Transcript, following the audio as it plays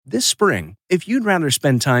This spring, if you'd rather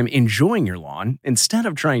spend time enjoying your lawn instead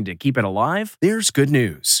of trying to keep it alive, there's good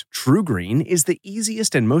news. TruGreen is the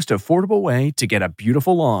easiest and most affordable way to get a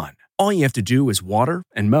beautiful lawn. All you have to do is water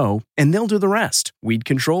and mow, and they'll do the rest. Weed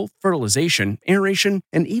control, fertilization, aeration,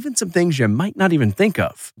 and even some things you might not even think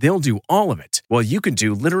of. They'll do all of it, while you can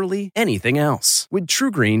do literally anything else. With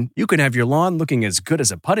TruGreen, you can have your lawn looking as good as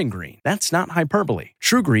a putting green. That's not hyperbole.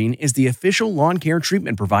 TruGreen is the official lawn care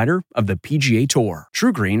treatment provider of the PGA Tour.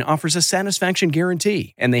 TruGreen offers a satisfaction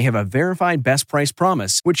guarantee, and they have a verified best price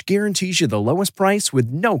promise, which guarantees you the lowest price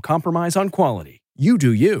with no compromise on quality. You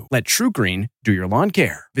do you. Let TruGreen do your lawn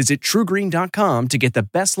care. Visit TruGreen.com to get the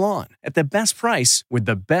best lawn at the best price with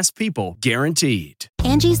the best people guaranteed.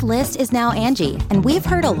 Angie's List is now Angie, and we've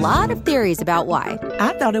heard a lot of theories about why.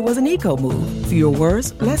 I thought it was an eco move. Fewer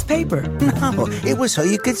words, less paper. No, it was so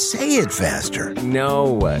you could say it faster.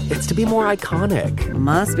 No, it's to be more iconic.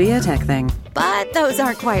 Must be a tech thing. But those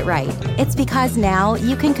aren't quite right. It's because now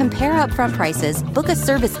you can compare upfront prices, book a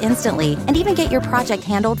service instantly, and even get your project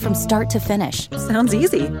handled from start to finish. Sounds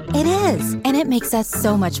easy. It is, and it makes us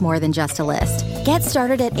so much more than just a list. Get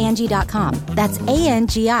started at Angie.com. That's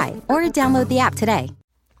ANGI, or download the app today.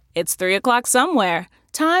 It's 3 o'clock somewhere.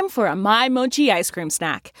 Time for a My Mochi ice cream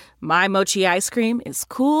snack. My Mochi ice cream is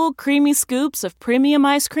cool, creamy scoops of premium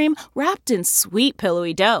ice cream wrapped in sweet,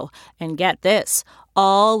 pillowy dough. And get this,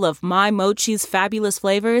 all of My Mochi's fabulous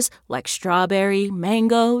flavors, like strawberry,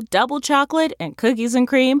 mango, double chocolate, and cookies and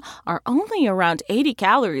cream, are only around 80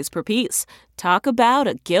 calories per piece. Talk about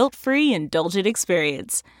a guilt-free, indulgent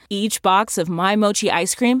experience. Each box of My Mochi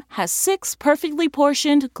ice cream has 6 perfectly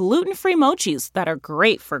portioned, gluten-free mochis that are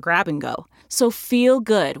great for grab and go. So feel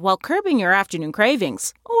good while curbing your afternoon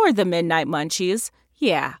cravings, or the midnight munchies.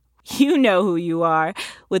 Yeah, you know who you are,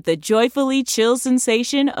 with the joyfully chill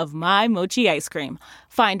sensation of My Mochi ice cream.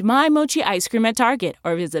 Find My Mochi ice cream at Target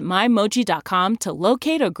or visit MyMochi.com to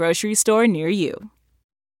locate a grocery store near you.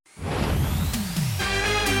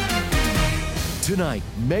 Tonight,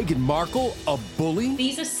 Meghan Markle, a bully?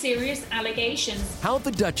 These are serious allegations. How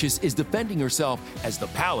the Duchess is defending herself as the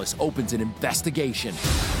palace opens an investigation.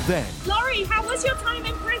 Then, Lori, how was your time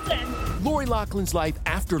in prison? Lori Loughlin's life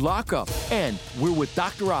after lockup. And we're with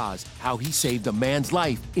Dr. Oz, how he saved a man's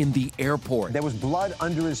life in the airport. There was blood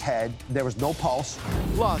under his head. There was no pulse.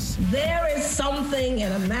 Plus, there is something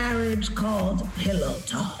in a marriage called pillow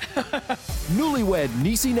talk. newlywed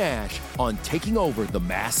Niecy Nash on taking over The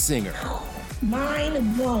Masked Singer.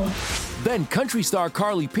 Mine won't. Then country star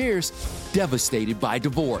Carly Pearce, devastated by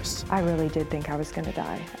divorce. I really did think I was going to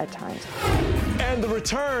die at times. And the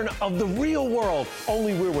return of The Real World.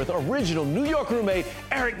 Only we're with original New York roommate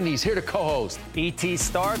Eric Nies here to co-host. ET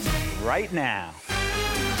starts right now.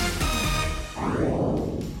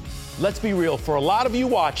 Let's be real. For a lot of you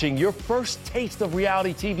watching, your first taste of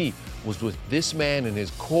reality TV was with this man and his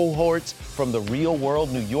cohorts from The Real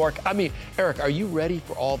World New York. I mean, Eric, are you ready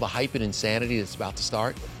for all the hype and insanity that's about to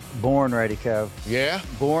start? Born ready, Kev. Yeah?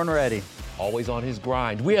 Born ready. Always on his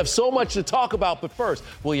grind. We have so much to talk about, but first,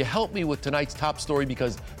 will you help me with tonight's top story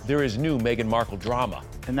because there is new Meghan Markle drama.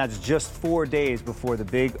 And that's just 4 days before the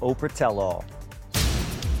big Oprah tell-all.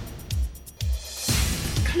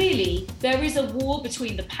 Clearly, there is a war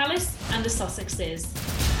between the palace and the Sussexes.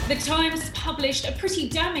 The Times published a pretty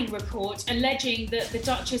damning report alleging that the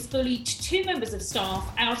Duchess bullied 2 members of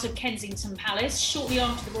staff out of Kensington Palace shortly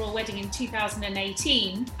after the royal wedding in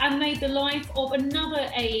 2018 and made the life of another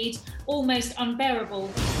aide almost unbearable.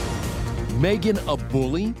 Meghan a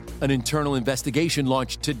bully? An internal investigation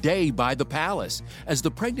launched today by the palace as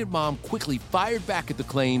the pregnant mom quickly fired back at the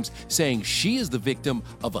claims, saying she is the victim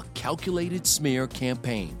of a calculated smear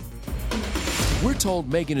campaign. We're told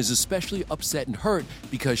Meghan is especially upset and hurt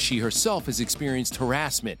because she herself has experienced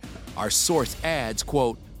harassment. Our source adds,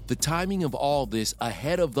 quote, "The timing of all this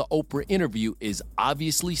ahead of the Oprah interview is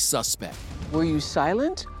obviously suspect." Were you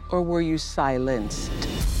silent or were you silenced?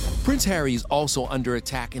 Prince Harry is also under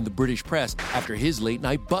attack in the British press after his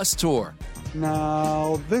late-night bus tour.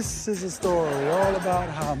 Now, this is a story all about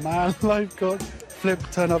how my life got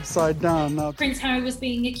flipped, turned upside down. Now, Prince Harry was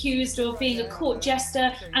being accused of being a court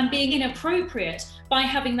jester and being inappropriate by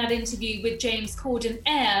having that interview with James Corden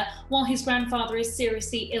heir while his grandfather is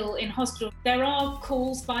seriously ill in hospital. There are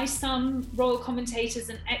calls by some royal commentators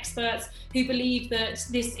and experts who believe that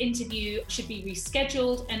this interview should be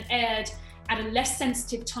rescheduled and aired at a less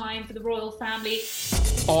sensitive time for the royal family.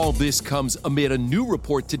 All this comes amid a new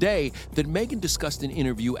report today that Meghan discussed an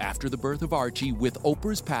interview after the birth of Archie with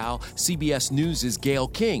Oprah's pal, CBS News' Gayle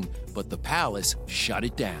King, but the palace shut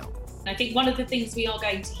it down. I think one of the things we are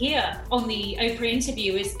going to hear on the Oprah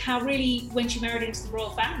interview is how really, when she married into the royal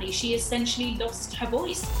family, she essentially lost her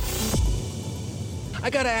voice. I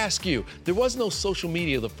gotta ask you, there was no social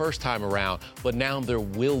media the first time around, but now there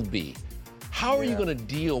will be. How are you gonna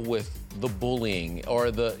deal with the bullying or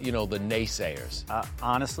the naysayers?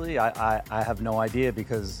 Honestly, I have no idea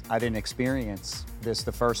because I didn't experience this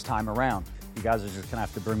the first time around. You guys are just gonna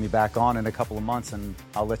have to bring me back on in a couple of months and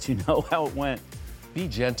I'll let you know how it went. Be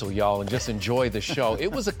gentle, y'all, and just enjoy the show. It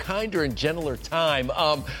was a kinder and gentler time.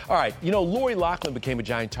 All right, Lori Loughlin became a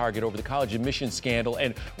giant target over the college admissions scandal,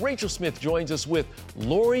 and Rachel Smith joins us with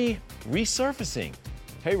Lori resurfacing.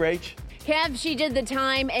 Hey, Rach. Kev, she did the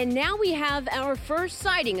time, and now we have our first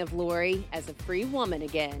sighting of Lori as a free woman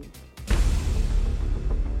again.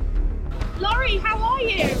 Lori, how are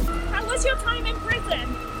you? How was your time in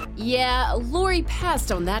prison? Yeah, Lori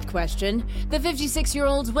passed on that question. The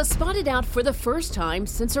 56-year-old was spotted out for the first time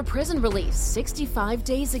since her prison release 65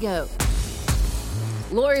 days ago.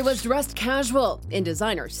 Lori was dressed casual in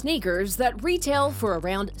designer sneakers that retail for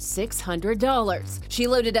around $600. She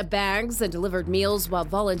loaded up bags and delivered meals while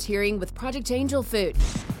volunteering with Project Angel Food.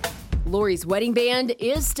 Lori's wedding band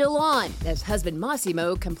is still on as husband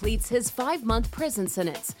Massimo completes his 5-month prison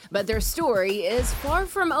sentence. But their story is far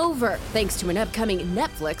from over thanks to an upcoming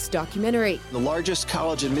Netflix documentary. The largest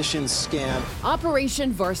college admissions scam.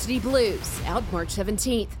 Operation Varsity Blues, out March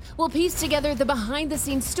 17th, will piece together the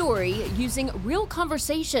behind-the-scenes story using real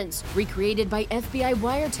conversations recreated by FBI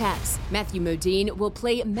wiretaps. Matthew Modine will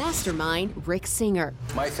play mastermind Rick Singer.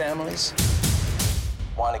 My families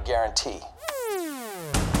want a guarantee.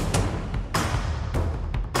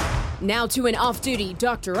 Now to an off-duty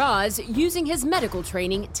Dr. Oz using his medical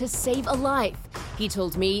training to save a life. He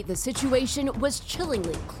told me the situation was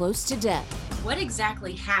chillingly close to death. What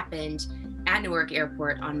exactly happened at Newark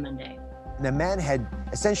Airport on Monday? The man had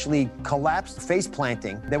essentially collapsed, face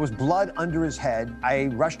planting. There was blood under his head. I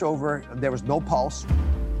rushed over. There was no pulse.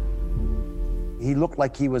 He looked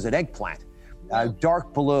like he was an eggplant,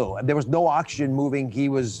 dark blue. There was no oxygen moving. He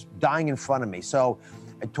was dying in front of me. So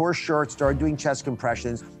I tore his shirt, started doing chest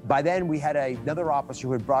compressions. By then, we had another officer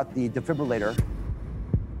who had brought the defibrillator.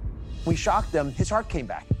 We shocked him. His heart came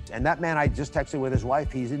back. And that man, I just texted with his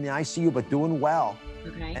wife. He's in the ICU, but doing well.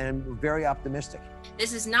 Okay. And we're very optimistic.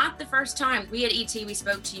 This is not the first time we at ET, we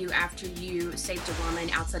spoke to you after you saved a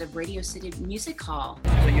woman outside of Radio City Music Hall.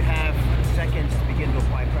 So you have seconds to begin to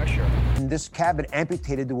apply pressure. And this cabin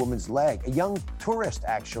amputated the woman's leg. A young tourist,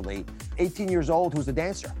 actually, 18 years old, who's a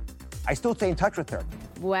dancer. I still stay in touch with her.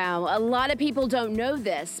 Wow, a lot of people don't know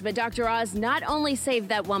this, but Dr. Oz not only saved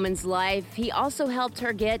that woman's life, he also helped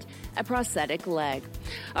her get a prosthetic leg.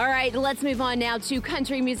 All right, let's move on now to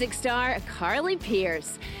country music star Carly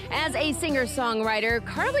Pearce. As a singer-songwriter,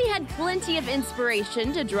 Carly had plenty of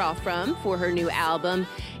inspiration to draw from for her new album,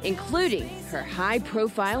 including her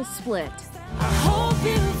high-profile split. I hope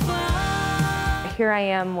you find. Here I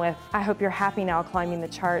am with I Hope You're Happy Now climbing the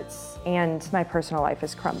charts, and my personal life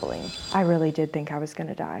is crumbling. I really did think I was going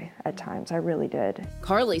to die at times. I really did.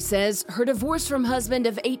 Carly says her divorce from husband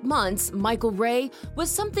of 8 months, Michael Ray,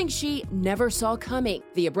 was something she never saw coming.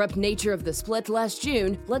 The abrupt nature of the split last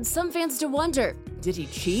June led some fans to wonder, did he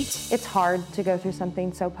cheat? It's hard to go through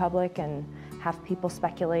something so public and have people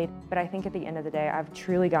speculate, but I think at the end of the day, I've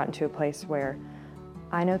truly gotten to a place where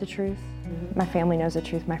I know the truth, my family knows the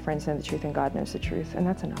truth, my friends know the truth, and God knows the truth, and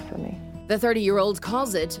that's enough for me. The 30-year-old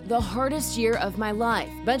calls it the hardest year of my life,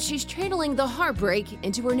 but she's channeling the heartbreak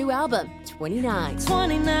into her new album, 29.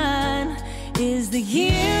 29 is the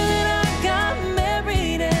year that I got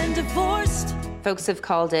married and divorced. Folks have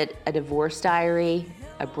called it a divorce diary,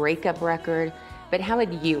 a breakup record, but how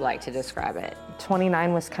would you like to describe it?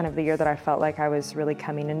 29 was kind of the year that I felt like I was really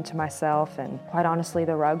coming into myself, and quite honestly,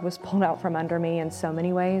 the rug was pulled out from under me in so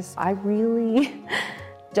many ways. I really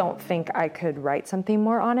don't think I could write something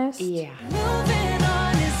more honest. Yeah.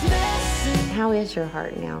 How is your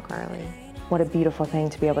heart now, Carly? What a beautiful thing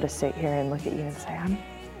to be able to sit here and look at you and say,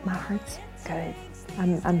 my heart's good.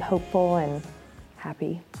 I'm hopeful and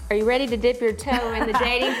happy. Are you ready to dip your toe in the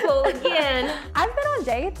dating pool again? I've been on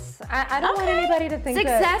dates. I don't want anybody to think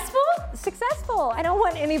Successful. I don't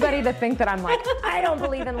want anybody to think that I'm like, I don't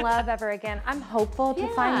believe in love ever again. I'm hopeful to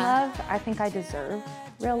find love. I think I deserve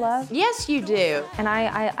real love. Yes, you do. And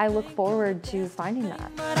I look forward to finding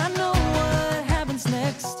that. But I know what happens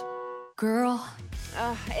next. Girl,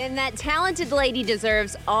 And that talented lady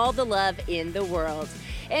deserves all the love in the world.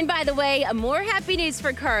 And by the way, more happy news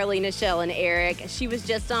for Carly, Nichelle, and Eric. She was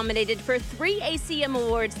just nominated for 3 ACM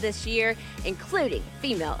Awards this year, including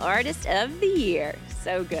Female Artist of the Year.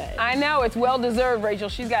 So good. I know, it's well-deserved, Rachel.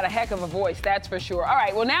 She's got a heck of a voice, that's for sure. All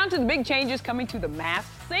right, well, now to the big changes coming to The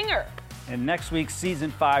Masked Singer. And next week's Season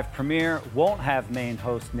 5 premiere won't have main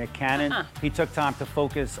host Nick Cannon. He took time to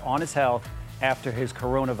focus on his health after his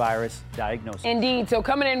coronavirus diagnosis. Indeed, so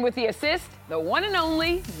coming in with the assist, the one and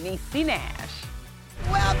only Niecy Nash.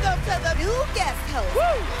 Welcome to the new guest host,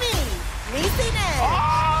 me, Niecy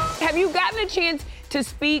Nash. Have you gotten a chance to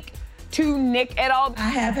speak to Nick at all? I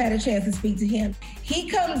have had a chance to speak to him. He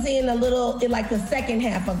comes in a little in like the second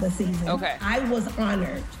half of the season. Okay. I was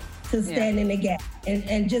honored to stand in the gap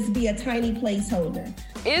and just be a tiny placeholder.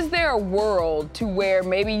 Is there a world to where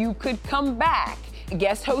maybe you could come back,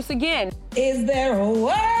 guest host again? Is there a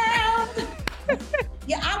world?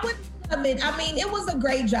 Yeah, I would love it. I mean, it was a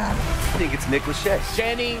great job. I think it's Nick Lachey.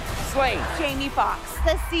 Jenny Slate. Jamie Foxx.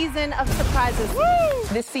 The season of surprises. Woo!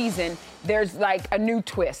 This season, there's like a new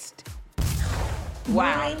twist.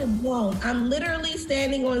 Wow. Mind blown. I'm literally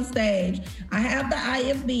standing on stage. I have the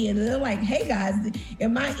IFB, and they're like, hey guys,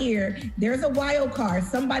 in my ear, there's a wild card.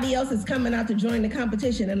 Somebody else is coming out to join the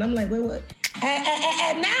competition. And I'm like, wait, what?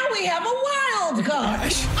 And now we have a wild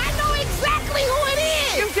card. I know exactly who it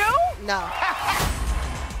is. You do? No.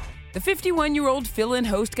 The 51-year-old fill-in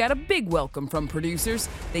host got a big welcome from producers.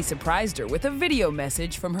 They surprised her with a video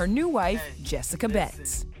message from her new wife, Jessica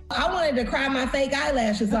Betts. I wanted to cry my fake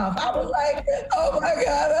eyelashes off. I was like, oh my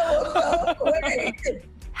God, that was so great.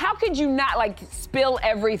 How could you not spill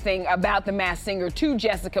everything about The Masked Singer to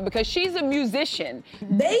Jessica, because she's a musician?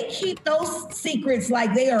 They keep those secrets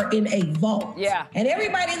like they are in a vault. Yeah. And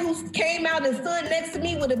everybody who came out and stood next to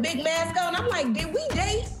me with a big mask on, I'm like, did we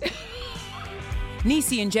date?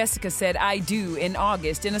 Niecy and Jessica said I do in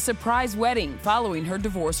August in a surprise wedding following her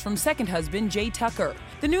divorce from second husband Jay Tucker.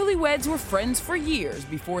 The newlyweds were friends for years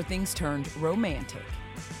before things turned romantic.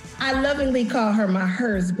 I lovingly call her my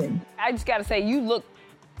husband. I just gotta say, you look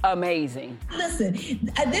amazing. Listen,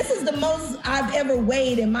 this is the most I've ever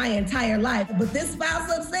weighed in my entire life, but this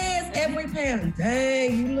spouse upstairs, every pound.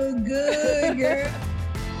 Dang, you look good, girl.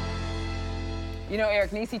 You know,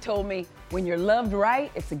 Eric, Niecy told me, when you're loved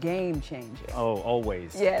right, it's a game changer. Oh,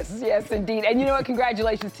 always. Yes, indeed. And you know what?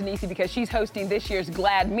 Congratulations to Niecy, because she's hosting this year's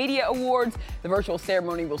GLAAD Media Awards. The virtual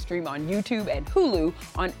ceremony will stream on YouTube and Hulu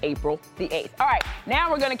on April the 8th. All right,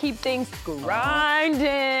 now we're going to keep things grinding with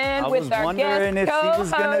our guest co-host. I was wondering if she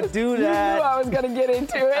was going to do that. You knew I was going to get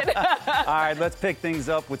into it. All right, let's pick things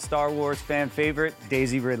up with Star Wars fan favorite,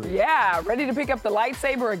 Daisy Ridley. Yeah, ready to pick up the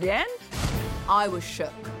lightsaber again? I was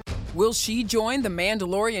shook. Will she join the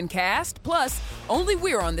Mandalorian cast? Plus, only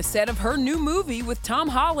we're on the set of her new movie with Tom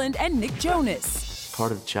Holland and Nick Jonas.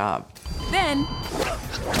 Part of the job. Then,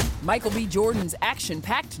 Michael B. Jordan's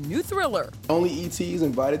action-packed new thriller. Only ET is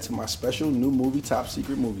invited to my special new movie, Top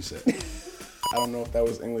Secret Movie Set. I don't know if that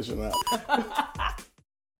was English or not.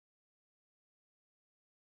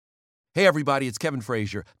 Hey everybody, it's Kevin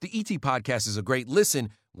Frazier. The ET Podcast is a great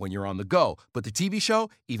listen when you're on the go, but the TV show,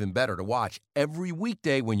 even better to watch every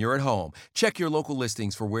weekday when you're at home. Check your local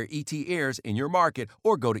listings for where ET airs in your market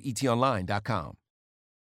or go to etonline.com.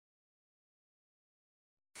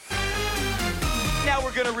 Now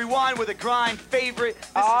we're gonna rewind with a grind favorite.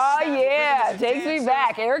 Takes me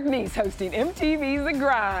back. Eric Nies hosting MTV's The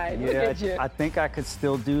Grind. Look at you. I think I could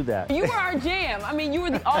still do that. You were our jam. I mean, you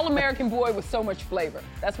were the all-American boy with so much flavor.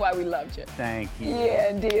 That's why we loved you. Thank you.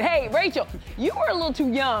 Yeah, indeed. Hey, Rachel, you were a little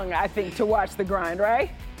too young, I think, to watch The Grind,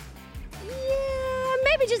 right? Yeah,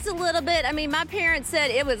 maybe just a little bit. I mean, my parents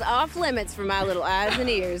said it was off limits for my little eyes and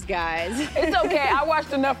ears, guys. It's okay. I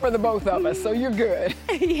watched enough for the both of us, so you're good.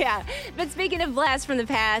 Yeah, but speaking of blasts from the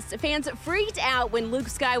past, fans freaked out when Luke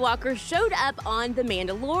Skywalker showed up on The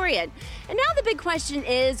Mandalorian. And now the big question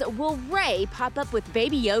is, will Rey pop up with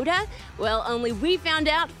Baby Yoda? Well, only we found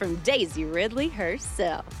out from Daisy Ridley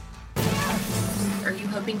herself. Are you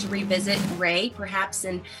hoping to revisit Rey, perhaps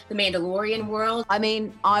in the Mandalorian world? I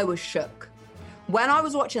mean, I was shook. When I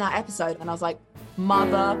was watching that episode and I was like,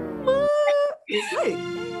 mother, it's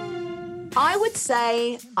Luke. I would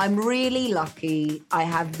say I'm really lucky. I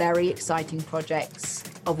have very exciting projects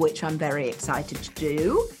of which I'm very excited to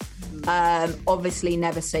do. Obviously,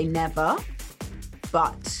 never say never.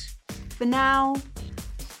 But for now,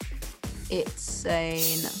 it's a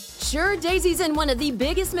no. Sure, Daisy's in one of the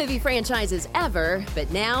biggest movie franchises ever, but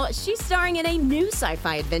now she's starring in a new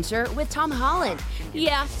sci-fi adventure with Tom Holland.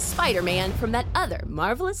 Yeah, Spider-Man from that other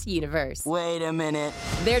marvelous universe. Wait a minute.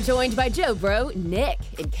 They're joined by Joe Bro, Nick,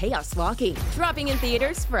 and Chaos Walking, dropping in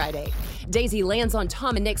theaters Friday. Daisy lands on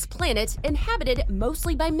Tom and Nick's planet, inhabited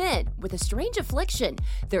mostly by men with a strange affliction.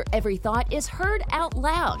 Their every thought is heard out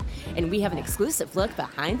loud, and we have an exclusive look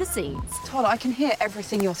behind the scenes. Todd, I can hear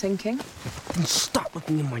everything you're thinking. Stop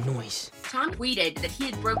looking in my noise. Tom tweeted that he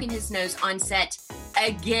had broken his nose on set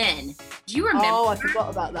again. Do you remember? Oh, I forgot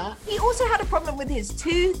about that. He also had a problem with his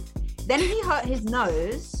tooth. Then he hurt his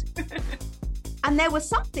nose. And there was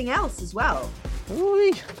something else as well.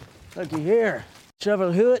 Ooh, looky here.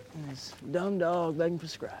 Shovel Hood and his dumb dog begging for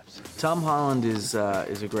scraps. Tom Holland is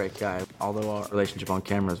a great guy, although our relationship on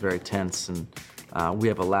camera is very tense, and we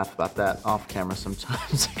have a laugh about that off camera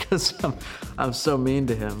sometimes because I'm so mean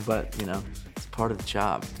to him, but, you know, it's part of the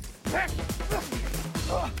job.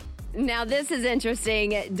 Now this is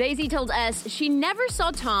interesting. Daisy told us she never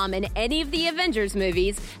saw Tom in any of the Avengers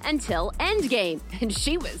movies until Endgame, and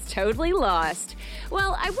she was totally lost.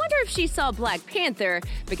 Well, I wonder if she saw Black Panther,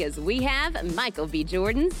 because we have Michael B.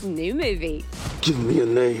 Jordan's new movie. Give me a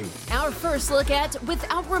name. Our first look at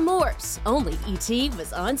Without Remorse. Only E.T.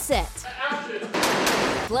 was on set.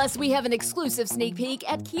 Plus, we have an exclusive sneak peek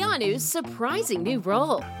at Keanu's surprising new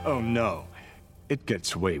role. Oh no, it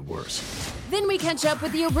gets way worse. Then we catch up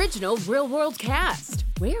with the original real-world cast.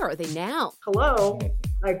 Where are they now? Hello?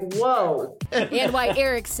 Like, whoa. And why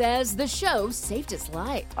Eric says the show saved his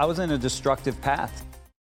life. I was in a destructive path.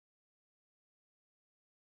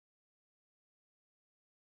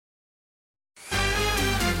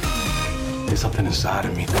 There's something inside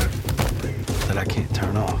of me that I can't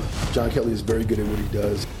turn off. John Kelly is very good at what he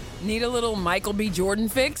does. Need a little Michael B. Jordan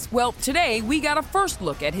fix? Well, today we got a first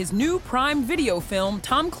look at his new Prime Video film,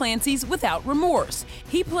 Tom Clancy's Without Remorse.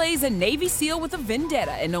 He plays a Navy SEAL with a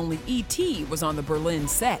vendetta, and only E.T. was on the Berlin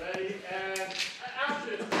set.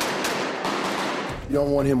 You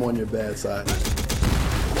don't want him on your bad side.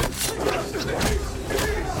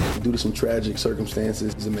 Due to some tragic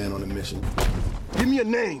circumstances, he's a man on a mission. Give me a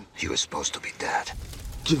name. He was supposed to be dead.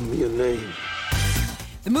 Give me a name.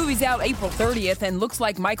 The movie's out April 30th, and looks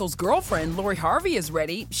like Michael's girlfriend, Lori Harvey, is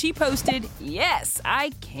ready. She posted, "Yes,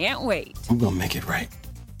 I can't wait." I'm gonna make it right.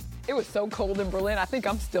 It was so cold in Berlin. I think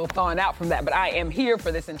I'm still thawing out from that, but I am here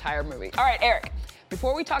for this entire movie. All right, Eric,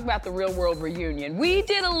 before we talk about the real world reunion, we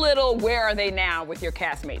did a little Where Are They Now with your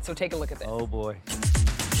castmates, so take a look at this. Oh boy.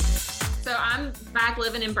 So I'm back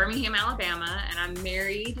living in Birmingham, Alabama, and I'm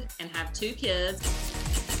married and have 2 kids.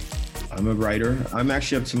 I'm a writer. I'm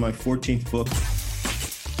actually up to my 14th book.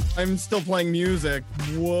 I'm still playing music.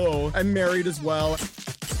 Whoa. I'm married as well.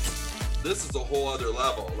 This is a whole other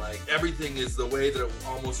level. Like, everything is the way that it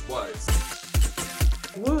almost was.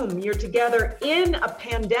 Boom, you're together in a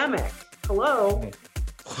pandemic. Hello?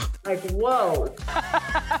 Like, whoa.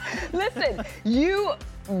 Listen, you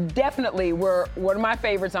definitely were one of my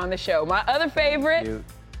favorites on the show. My other favorite,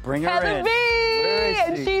 Bring her Heather in. B, Where is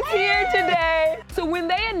and she? she's here today. So when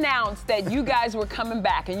they announced that you guys were coming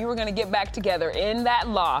back and you were gonna get back together in that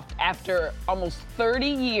loft after almost 30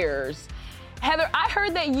 years, Heather, I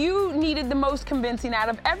heard that you needed the most convincing out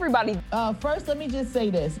of everybody. First, let me just say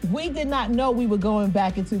this. We did not know we were going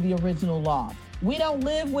back into the original loft. We don't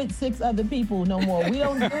live with 6 other people no more. We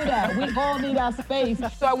don't do that. We all need our space.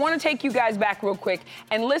 So I want to take you guys back real quick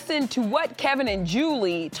and listen to what Kevin and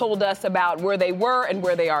Julie told us about where they were and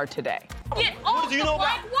where they are today. Get off the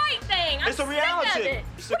black white thing. It's a reality.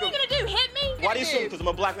 What are you gonna do? Hit me? Why do you assume? Because I'm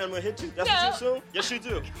a black man, I'm gonna hit you? That's what you assume? Yes, you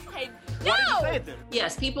do. Hey, Why did you say it then?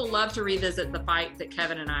 Yes, people love to revisit the fight that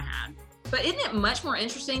Kevin and I had. But isn't it much more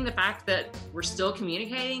interesting the fact that we're still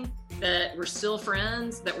communicating, that we're still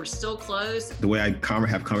friends, that we're still close? The way I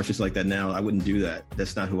have conversations like that now, I wouldn't do that.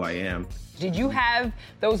 That's not who I am. Did you have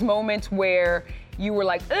those moments where you were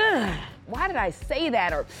like, ugh, why did I say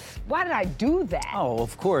that? Or why did I do that? Oh,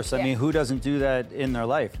 of course. I mean, who doesn't do that in their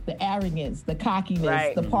life? The arrogance, the cockiness,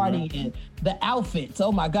 Right. the partying, the outfits.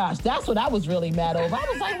 Oh my gosh, that's what I was really mad over. I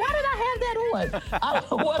was like, why did I have that on? I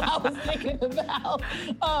don't know what I was thinking about.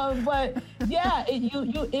 But yeah,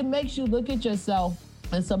 it makes you look at yourself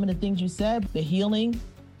and some of the things you said. The healing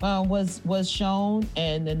was shown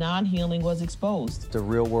and the non-healing was exposed. The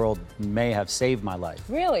real world may have saved my life.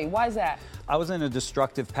 Really? Why is that? I was in a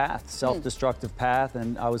destructive path, self-destructive path,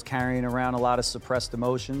 and I was carrying around a lot of suppressed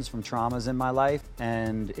emotions from traumas in my life,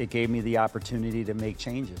 and it gave me the opportunity to make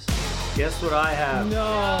changes. Guess what I have?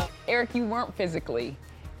 No. Eric, you weren't physically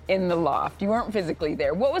in the loft. You weren't physically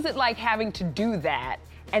there. What was it like having to do that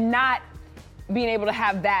and not being able to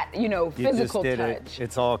have that, physical you just did touch.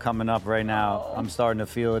 It's all coming up right now. I'm starting to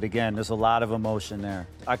feel it again. There's a lot of emotion there.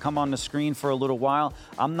 I come on the screen for a little while.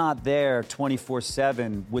 I'm not there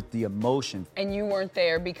 24/7 with the emotion. And you weren't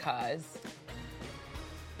there because?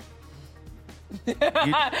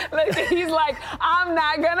 He's like, I'm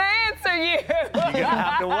not gonna answer you. You're gonna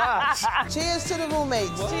have to watch. Cheers to the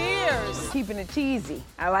roommates. Cheers. Keeping it cheesy.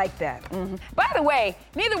 I like that. Mm-hmm. By the way,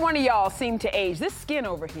 neither one of y'all seem to age. This skin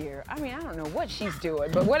over here, I don't know what she's doing,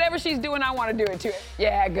 but whatever she's doing, I want to do it to it.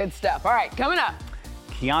 Yeah, good stuff. All right, coming up.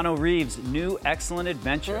 Keanu Reeves' new excellent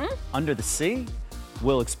adventure, Under the Sea.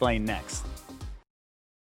 We'll explain next.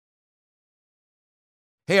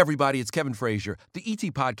 Hey, everybody, it's Kevin Frazier. The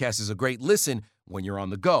ET Podcast is a great listen when you're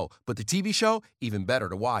on the go, but the TV show, even better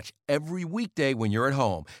to watch every weekday when you're at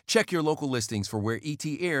home. Check your local listings for where ET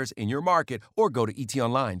airs in your market or go to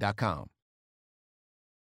etonline.com.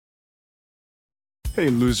 Hey,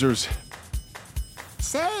 losers.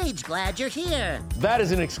 Sage, glad you're here. That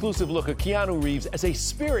is an exclusive look at Keanu Reeves as a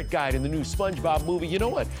spirit guide in the new SpongeBob movie. You know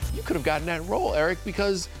what? You could have gotten that role, Eric,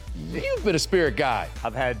 because you've been a spirit guide.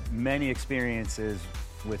 I've had many experiences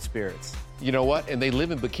with spirits. You know what? And they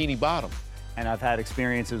live in Bikini Bottom. And I've had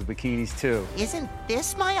experiences with bikinis too. Isn't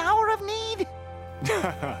this my hour of need?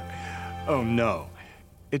 Oh no,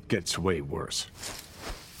 it gets way worse.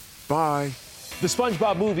 Bye. The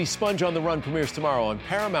SpongeBob movie Sponge on the Run premieres tomorrow on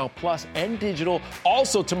Paramount Plus and digital.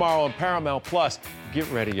 Also tomorrow on Paramount Plus. Get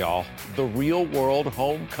ready, y'all. The Real World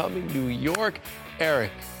Homecoming, New York.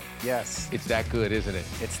 Eric. Yes. It's that good, isn't it?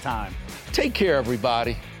 It's time. Take care,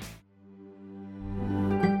 everybody.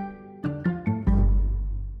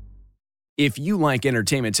 If you like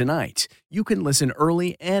Entertainment Tonight, you can listen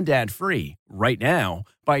early and ad-free right now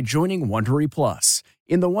by joining Wondery Plus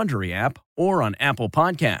in the Wondery app or on Apple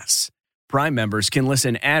Podcasts. Prime members can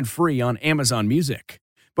listen ad-free on Amazon Music.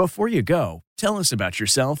 Before you go, tell us about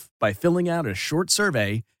yourself by filling out a short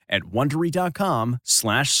survey at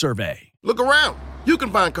Wondery.com/survey. Look around. You can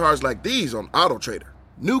find cars like these on AutoTrader.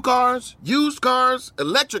 New cars, used cars,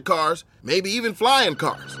 electric cars, maybe even flying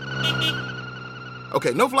cars.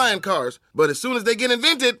 Okay, no flying cars, but as soon as they get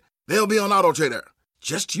invented, they'll be on AutoTrader.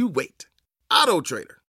 Just you wait. AutoTrader.